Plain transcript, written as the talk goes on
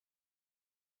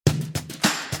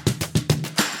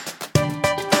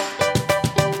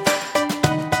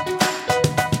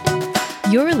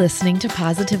You're listening to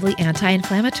Positively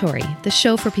Anti-Inflammatory, the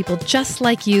show for people just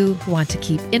like you who want to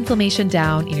keep inflammation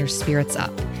down and your spirits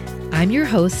up. I'm your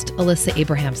host, Alyssa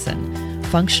Abrahamson,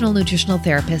 functional nutritional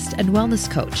therapist and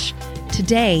wellness coach.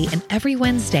 Today and every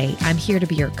Wednesday, I'm here to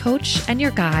be your coach and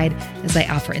your guide as I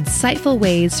offer insightful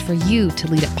ways for you to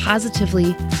lead a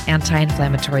positively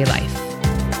anti-inflammatory life.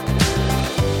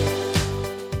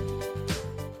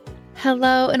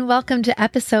 Hello and welcome to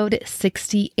episode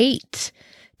 68.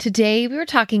 Today we were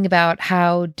talking about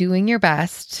how doing your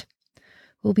best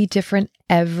will be different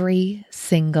every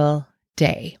single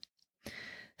day.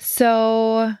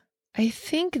 So I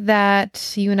think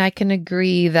that you and I can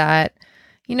agree that,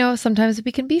 sometimes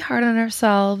we can be hard on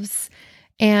ourselves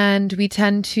and we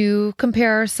tend to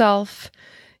compare ourselves,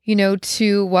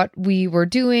 to what we were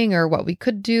doing or what we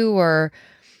could do or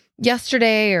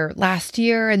yesterday or last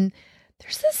year. And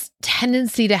there's this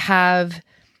tendency to have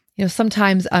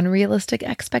sometimes unrealistic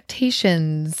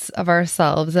expectations of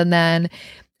ourselves. And then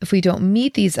if we don't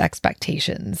meet these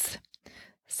expectations,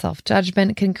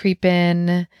 self-judgment can creep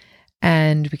in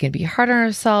and we can be hard on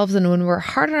ourselves. And when we're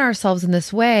hard on ourselves in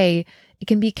this way, it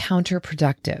can be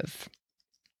counterproductive.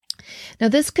 Now,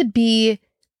 this could be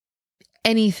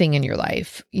anything in your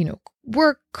life,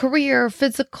 work, career,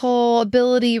 physical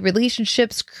ability,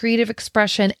 relationships, creative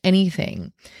expression,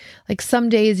 anything. Like some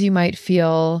days you might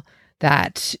feel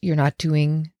that you're not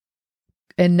doing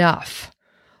enough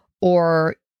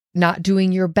or not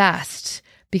doing your best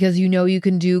because you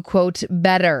can do, quote,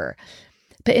 better.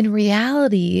 But in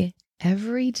reality,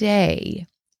 every day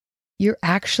you're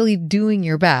actually doing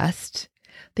your best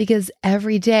because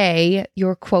every day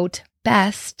your, quote,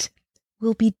 best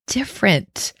will be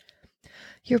different.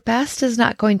 Your best is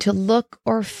not going to look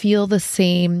or feel the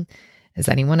same as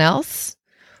anyone else,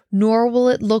 nor will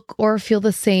it look or feel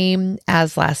the same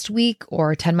as last week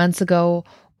or 10 months ago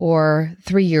or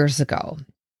 3 years ago.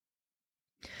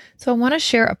 So I want to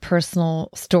share a personal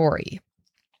story.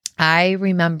 I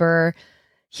remember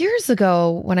years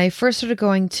ago when I first started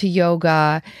going to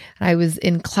yoga, and I was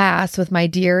in class with my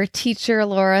dear teacher,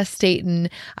 Laura Staten.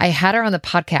 I had her on the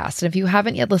podcast. And if you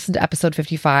haven't yet listened to episode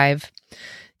 55,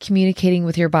 Communicating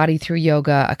with Your Body Through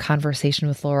Yoga, a conversation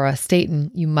with Laura Staten,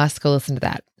 you must go listen to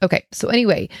that. Okay. So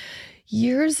anyway,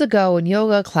 years ago in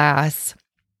yoga class,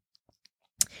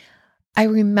 I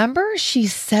remember she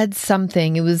said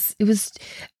something. It was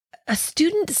a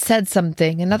student said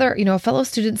something, a fellow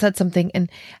student said something. And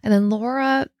then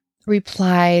Laura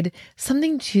replied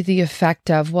something to the effect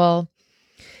of, well,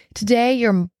 today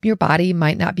your body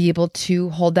might not be able to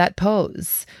hold that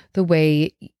pose the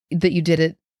way that you did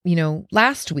it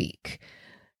last week,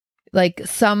 like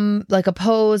a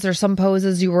pose or some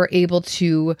poses you were able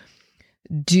to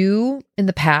do in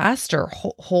the past or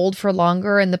hold for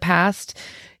longer in the past,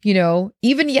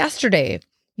 even yesterday,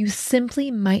 you simply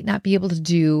might not be able to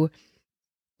do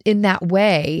in that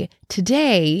way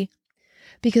today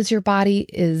because your body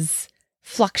is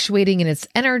fluctuating in its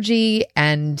energy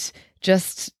and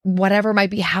just whatever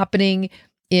might be happening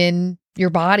in your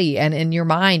body and in your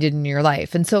mind and in your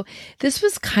life. And so this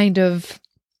was kind of,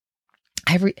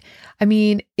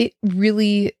 it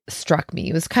really struck me.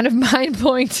 It was kind of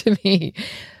mind-blowing to me.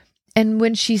 And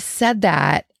when she said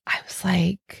that, I was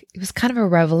like, it was kind of a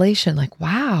revelation, like,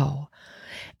 wow.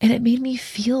 And it made me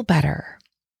feel better.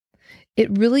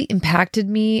 It really impacted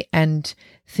me and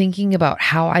thinking about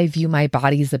how I view my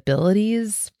body's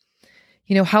abilities,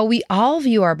 how we all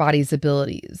view our body's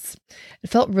abilities. It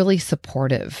felt really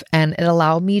supportive and it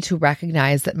allowed me to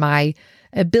recognize that my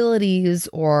abilities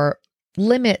or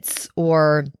limits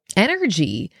or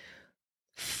energy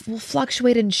will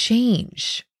fluctuate and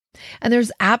change. And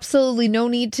there's absolutely no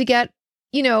need to get,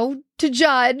 to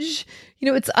judge.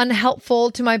 It's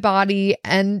unhelpful to my body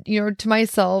and, to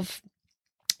myself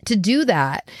to do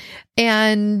that.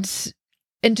 And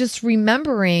just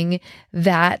remembering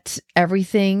that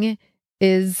everything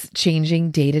is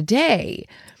changing day to day.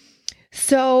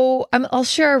 So I'll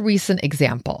share a recent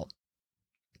example.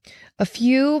 A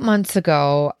few months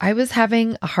ago, I was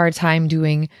having a hard time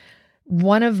doing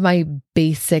one of my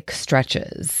basic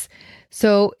stretches.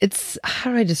 So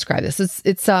how do I describe this?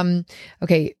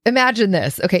 Okay, imagine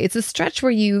this. Okay, it's a stretch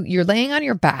where you're laying on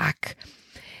your back.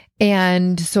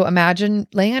 And so imagine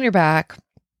laying on your back,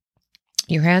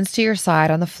 your hands to your side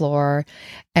on the floor,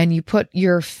 and you put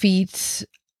your feet,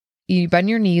 you bend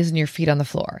your knees and your feet on the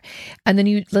floor. And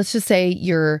then let's just say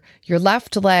your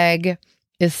left leg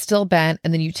is still bent.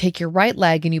 And then you take your right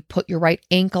leg and you put your right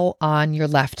ankle on your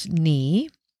left knee.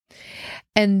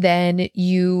 And then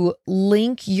you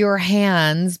link your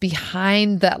hands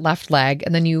behind that left leg.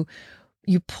 And then you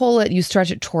pull it, you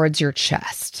stretch it towards your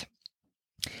chest.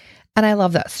 And I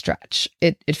love that stretch.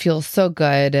 It feels so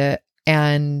good.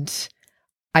 And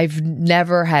I've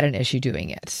never had an issue doing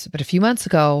it. But a few months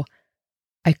ago,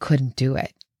 I couldn't do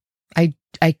it.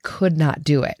 I could not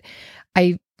do it.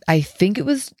 I think it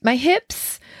was my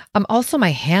hips. Also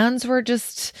my hands were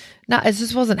just not, it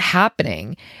just wasn't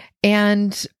happening.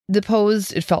 And the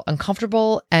pose, it felt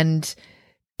uncomfortable and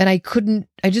I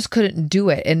just couldn't do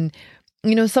it. And,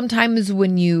 sometimes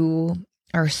when you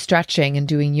are stretching and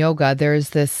doing yoga, there's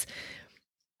this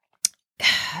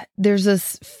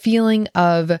feeling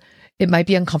of it might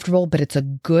be uncomfortable, but it's a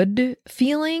good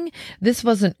feeling. This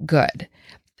wasn't good.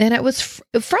 And it was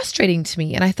frustrating to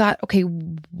me. And I thought, okay,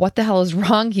 what the hell is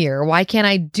wrong here? Why can't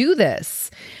I do this?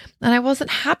 And I wasn't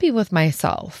happy with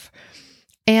myself.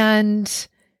 And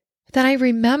then I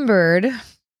remembered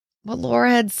what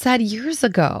Laura had said years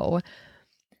ago,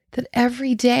 that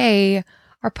every day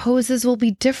our poses will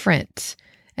be different.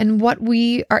 And what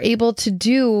we are able to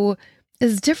do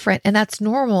is different. And that's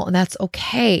normal. And that's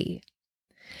okay.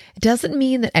 It doesn't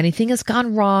mean that anything has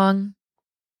gone wrong.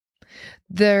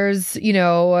 There's,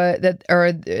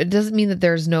 it doesn't mean that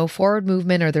there's no forward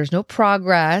movement or there's no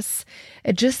progress.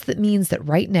 It just means that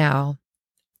right now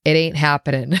it ain't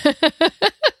happening.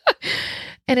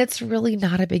 And it's really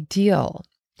not a big deal.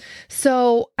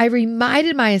 So I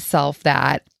reminded myself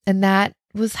that, and that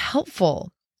was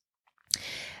helpful.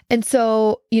 And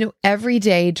so, every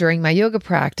day during my yoga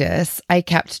practice, I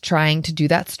kept trying to do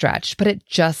that stretch, but it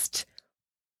just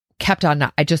kept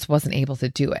on I just wasn't able to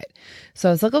do it. So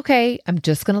I was like, okay, I'm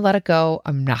just going to let it go.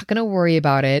 I'm not going to worry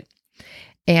about it.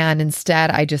 And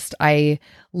instead, I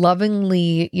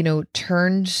lovingly,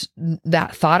 turned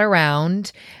that thought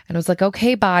around and I was like,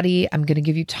 okay, body, I'm going to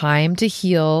give you time to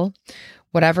heal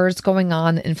whatever's going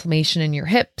on, the inflammation in your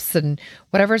hips and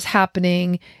whatever's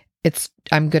happening.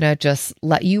 I'm going to just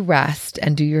let you rest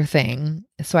and do your thing.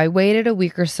 So I waited a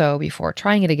week or so before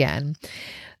trying it again.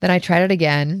 Then I tried it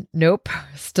again. Nope,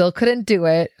 still couldn't do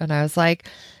it. And I was like,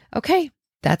 okay,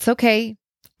 that's okay.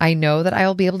 I know that I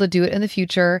will be able to do it in the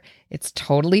future. It's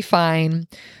totally fine.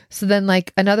 So then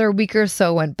another week or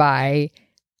so went by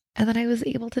and then I was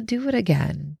able to do it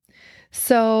again.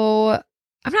 So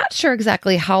I'm not sure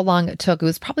exactly how long it took. It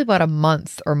was probably about a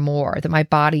month or more that my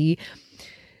body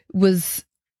was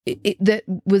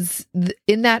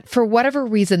in that, for whatever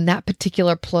reason, that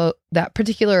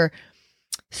particular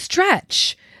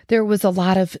stretch, there was a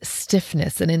lot of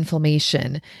stiffness and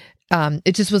inflammation.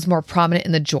 It just was more prominent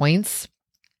in the joints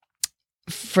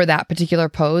for that particular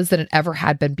pose than it ever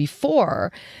had been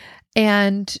before.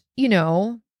 And,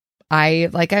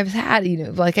 like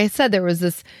I said, there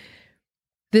was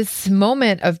this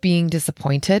moment of being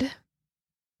disappointed,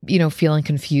 feeling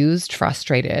confused,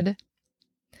 frustrated.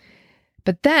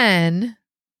 But then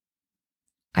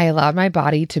I allowed my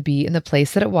body to be in the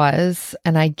place that it was,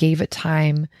 and I gave it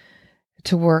time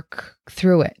to work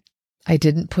through it. I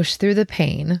didn't push through the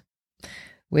pain,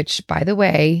 which, by the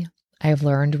way, I have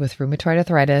learned with rheumatoid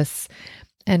arthritis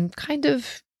and kind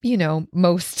of,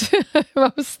 most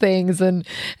things and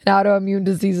autoimmune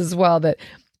disease as well, that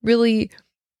really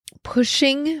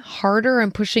pushing harder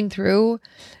and pushing through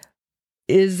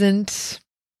isn't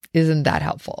that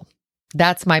helpful.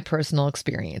 That's my personal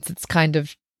experience. It's kind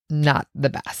of not the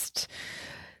best.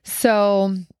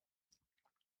 So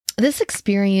this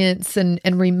experience and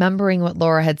remembering what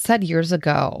Laura had said years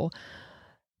ago,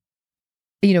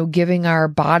 giving our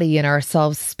body and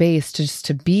ourselves space just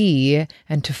to be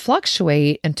and to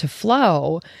fluctuate and to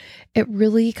flow, it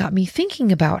really got me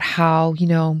thinking about how,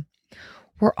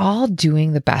 we're all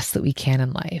doing the best that we can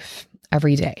in life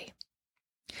every day.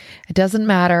 It doesn't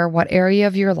matter what area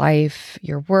of your life,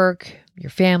 your work, your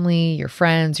family, your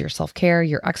friends, your self-care,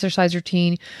 your exercise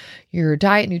routine, your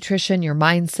diet, nutrition, your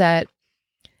mindset.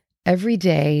 Every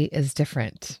day is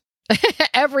different.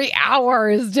 Every hour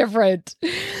is different.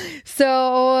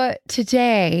 So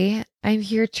today I'm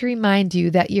here to remind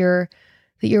you that your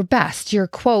best, your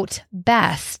quote,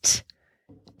 best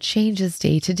changes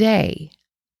day to day.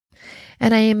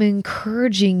 And I am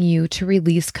encouraging you to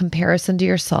release comparison to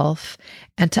yourself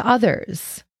and to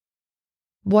others.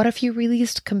 What if you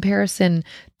released comparison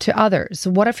to others?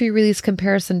 What if you released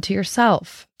comparison to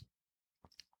yourself?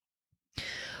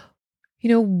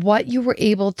 What you were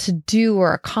able to do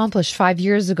or accomplish 5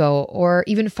 years ago, or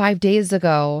even 5 days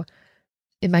ago,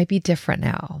 it might be different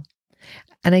now.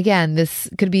 And again, this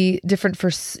could be different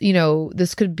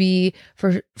this could be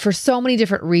for so many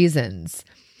different reasons.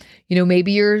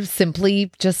 Maybe you're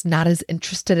simply just not as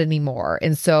interested anymore.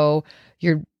 And so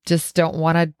you just don't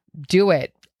want to do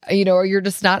it, or you're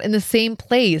just not in the same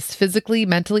place physically,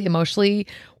 mentally, emotionally,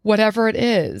 whatever it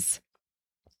is.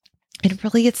 And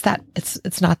really it's not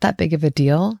that big of a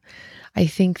deal. I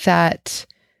think that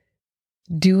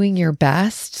doing your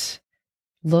best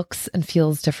looks and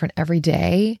feels different every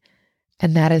day,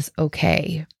 and that is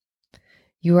okay.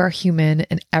 You are human,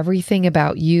 and everything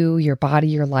about you, your body,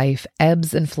 your life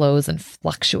ebbs and flows and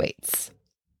fluctuates.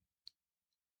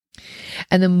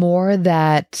 And the more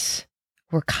that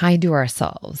we're kind to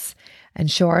ourselves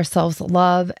and show ourselves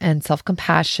love and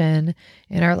self-compassion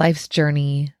in our life's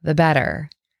journey, the better.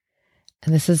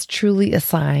 And this is truly a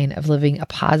sign of living a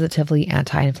positively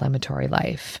anti-inflammatory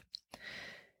life.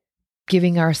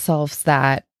 Giving ourselves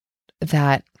that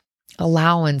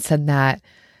allowance and that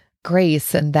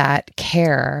grace and that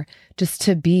care just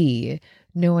to be,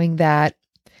 knowing that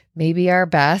maybe our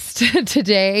best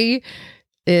today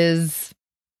is,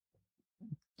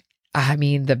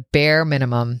 the bare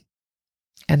minimum,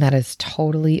 and that is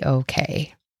totally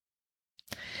okay.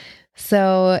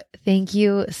 So thank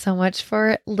you so much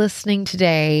for listening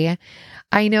today.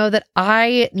 I know that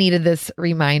I needed this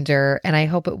reminder, and I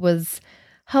hope it was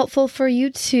helpful for you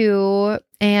too.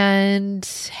 And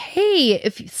hey,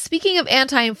 speaking of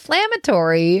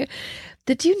anti-inflammatory,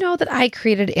 did you know that I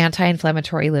created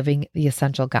Anti-Inflammatory Living, the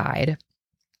Essential Guide?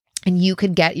 And you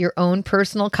can get your own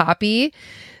personal copy.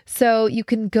 So you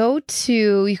can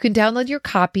download your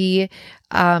copy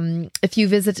if you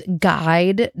visit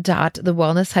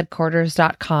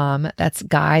guide.thewellnessheadquarters.com. That's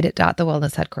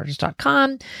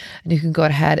guide.thewellnessheadquarters.com. And you can go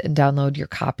ahead and download your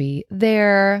copy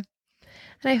there.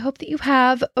 And I hope that you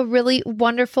have a really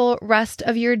wonderful rest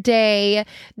of your day,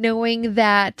 knowing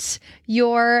that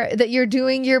you're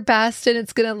doing your best, and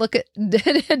it's going to look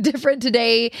different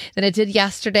today than it did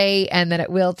yesterday, and that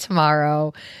it will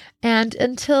tomorrow. And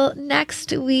until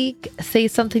next week, say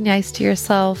something nice to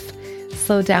yourself,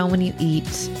 slow down when you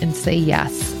eat, and say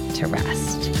yes to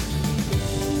rest.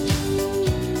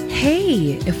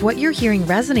 Hey, if what you're hearing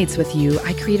resonates with you,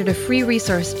 I created a free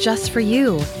resource just for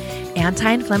you.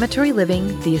 Anti-Inflammatory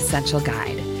Living, the Essential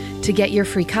Guide. To get your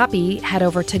free copy, head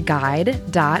over to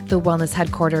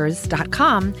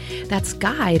guide.thewellnessheadquarters.com. That's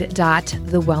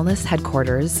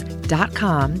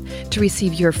guide.thewellnessheadquarters.com to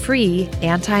receive your free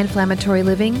Anti-Inflammatory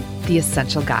Living, the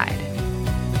Essential Guide.